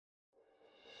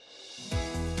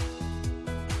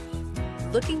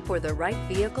Looking for the right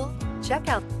vehicle? Check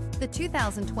out the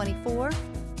 2024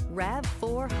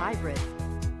 RAV4 Hybrid.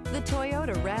 The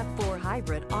Toyota RAV4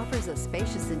 Hybrid offers a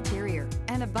spacious interior,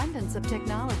 an abundance of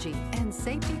technology, and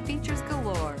safety features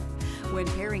galore. When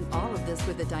pairing all of this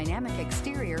with a dynamic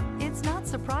exterior, it's not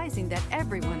surprising that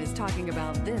everyone is talking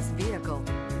about this vehicle.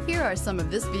 Here are some of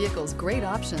this vehicle's great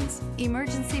options: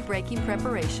 emergency braking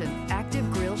preparation, active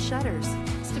grille shutters,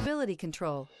 stability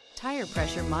control, tire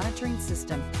pressure monitoring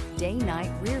system,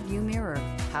 day-night rear view mirror,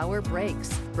 power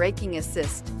brakes, braking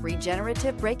assist,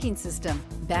 regenerative braking system,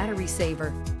 battery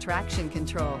saver, traction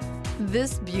control.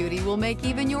 This beauty will make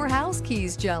even your house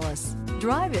keys jealous.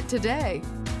 Drive it today.